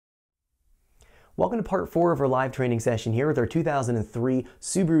Welcome to part 4 of our live training session here with our 2003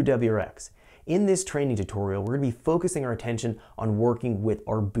 Subaru WRX. In this training tutorial, we're going to be focusing our attention on working with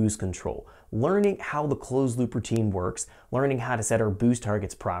our boost control, learning how the closed loop routine works, learning how to set our boost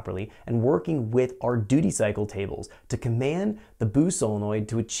targets properly, and working with our duty cycle tables to command the boost solenoid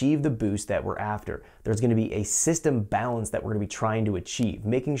to achieve the boost that we're after. There's going to be a system balance that we're going to be trying to achieve,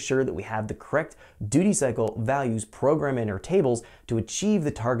 making sure that we have the correct duty cycle values programmed in our tables to achieve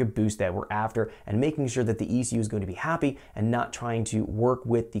the target boost that we're after, and making sure that the ECU is going to be happy and not trying to work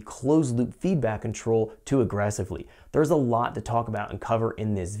with the closed loop feedback control too aggressively. There's a lot to talk about and cover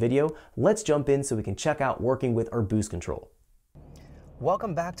in this video. Let's jump in so we can check out working with our boost control.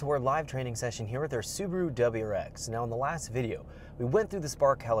 Welcome back to our live training session here with our Subaru WRX. Now in the last video, we went through the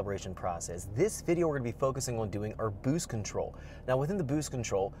spark calibration process. This video we're going to be focusing on doing our boost control. Now within the boost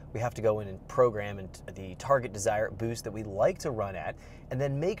control, we have to go in and program the target desired boost that we like to run at, and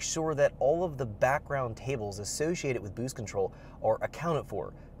then make sure that all of the background tables associated with boost control are accounted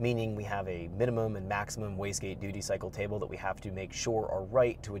for, meaning we have a minimum and maximum wastegate duty cycle table that we have to make sure are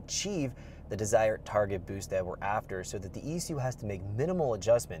right to achieve the desired target boost that we're after, so that the ECU has to make minimal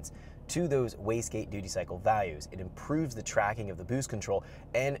adjustments to those wastegate duty cycle values. It improves the tracking of the boost control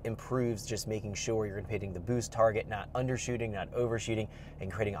and improves just making sure you're hitting the boost target, not undershooting, not overshooting,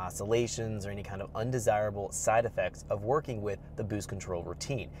 and creating oscillations or any kind of undesirable side effects of working with the boost control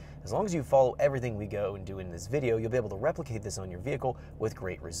routine. As long as you follow everything we go and do in this video, you'll be able to replicate this on your vehicle with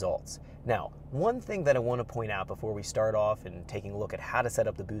great results. Now, one thing that I want to point out before we start off and taking a look at how to set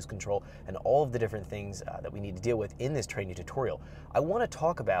up the boost control and all of the different things that we need to deal with in this training tutorial, I want to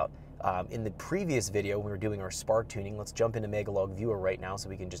talk about in the previous video when we were doing our spark tuning. Let's jump into Megalog Viewer right now so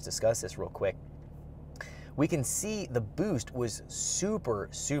we can just discuss this real quick. We can see the boost was super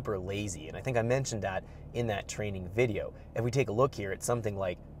lazy, and I think I mentioned that in that training video. If we take a look here at something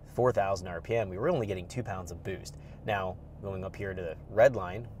like 4,000 RPM, we were only getting 2 pounds of boost. Now, going up here to the red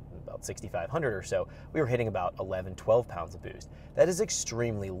line, about 6,500 or so, we were hitting about 11-12 pounds of boost. That is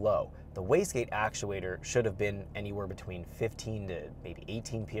extremely low. The wastegate actuator should have been anywhere between 15 to maybe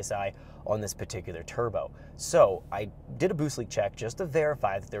 18 PSI on this particular turbo. So I did a boost leak check just to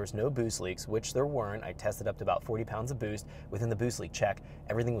verify that there was no boost leaks, which there weren't. I tested up to about 40 pounds of boost within the boost leak check.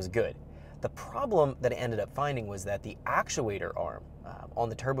 Everything was good. The problem that I ended up finding was that the actuator arm on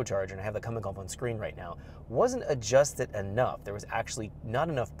the turbocharger, and I have that coming up on screen right now, wasn't adjusted enough. There was actually not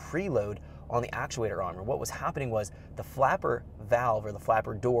enough preload on the actuator arm. And what was happening was the flapper valve or the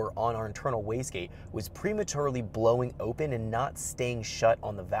flapper door on our internal wastegate was prematurely blowing open and not staying shut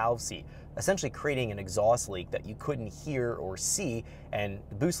on the valve seat, essentially creating an exhaust leak that you couldn't hear or see, and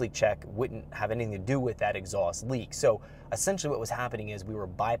the boost leak check wouldn't have anything to do with that exhaust leak. So essentially what was happening is we were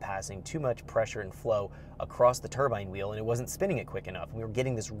bypassing too much pressure and flow across the turbine wheel, and it wasn't spinning it quick enough. We were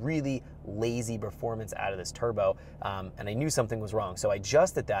getting this really lazy performance out of this turbo, and I knew something was wrong. So I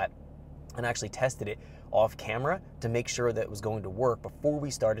adjusted that and actually tested it off camera to make sure that it was going to work before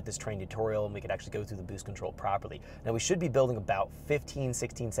we started this training tutorial and we could actually go through the boost control properly. Now we should be building about 15,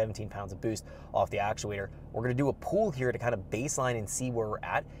 16, 17 pounds of boost off the actuator. We're going to do a pull here to kind of baseline and see where we're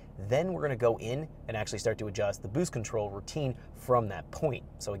at. Then we're going to go in and actually start to adjust the boost control routine from that point.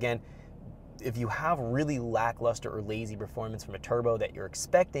 So again, if you have really lackluster or lazy performance from a turbo that you're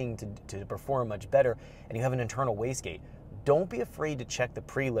expecting to perform much better, and you have an internal wastegate, don't be afraid to check the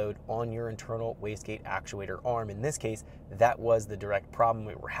preload on your internal wastegate actuator arm. In this case, that was the direct problem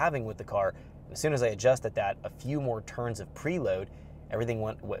we were having with the car. As soon as I adjusted that, a few more turns of preload, everything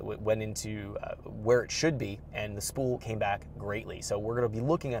went into where it should be, and the spool came back greatly. So we're going to be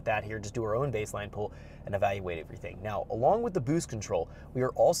looking at that here, just do our own baseline pull and evaluate everything. Now, along with the boost control, we are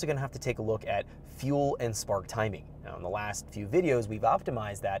also going to have to take a look at fuel and spark timing. Now, in the last few videos, we've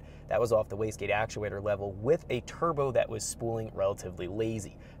optimized that. That was off the wastegate actuator level with a turbo that was spooling relatively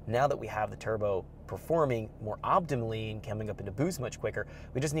lazy. Now that we have the turbo performing more optimally and coming up into boost much quicker,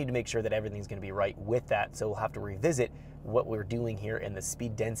 we just need to make sure that everything's going to be right with that. So we'll have to revisit what we're doing here in the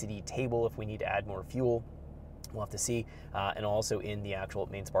speed density table if we need to add more fuel. We'll have to see, and also in the actual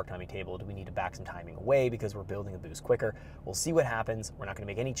main spark timing table, do we need to back some timing away because we're building a boost quicker? We'll see what happens. We're not going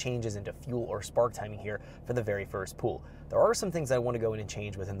to make any changes into fuel or spark timing here for the very first pull. There are some things I want to go in and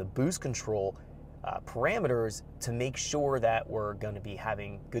change within the boost control parameters to make sure that we're going to be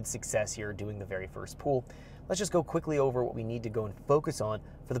having good success here doing the very first pull. Let's just go quickly over what we need to go and focus on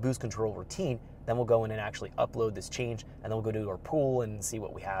for the boost control routine. Then we'll go in and actually upload this change, and then we'll go do our pull and see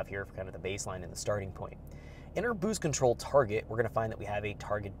what we have here for kind of the baseline and the starting point. In our boost control target, we're going to find that we have a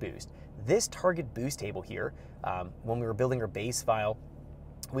target boost. This target boost table here, when we were building our base file,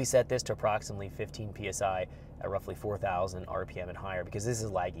 we set this to approximately 15 PSI at roughly 4,000 RPM and higher, because this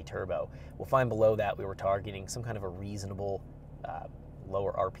is laggy turbo. We'll find below that we were targeting some kind of a reasonable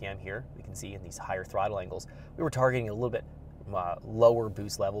lower RPM here. We can see in these higher throttle angles, we were targeting a little bit lower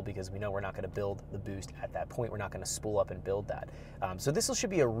boost level, because we know we're not going to build the boost at that point. We're not going to spool up and build that. So this should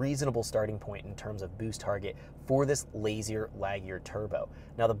be a reasonable starting point in terms of boost target for this lazier, laggier turbo.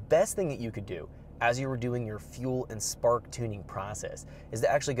 Now, the best thing that you could do as you were doing your fuel and spark tuning process is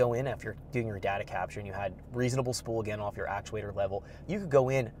to actually go in after you're doing your data capture and you had reasonable spool again off your actuator level. You could go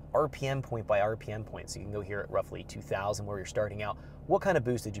in RPM point by RPM point. So you can go here at roughly 2,000 where you're starting out. What kind of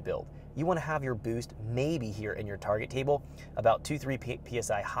boost did you build? You want to have your boost maybe here in your target table about 2-3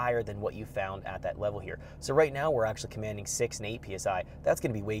 psi higher than what you found at that level here. So right now we're actually commanding 6 and 8 psi. That's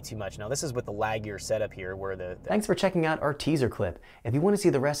going to be way too much. Now this is with the laggier setup here where Thanks for checking out our teaser clip. If you want to see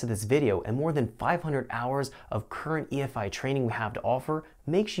the rest of this video and more than 500 hours of current EFI training we have to offer,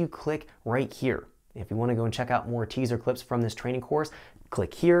 make sure you click right here. If you want to go and check out more teaser clips from this training course,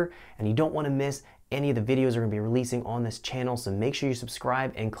 click here, and you don't want to miss any of the videos we're going to be releasing on this channel, so make sure you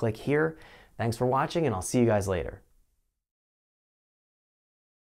subscribe and click here. Thanks for watching, and I'll see you guys later.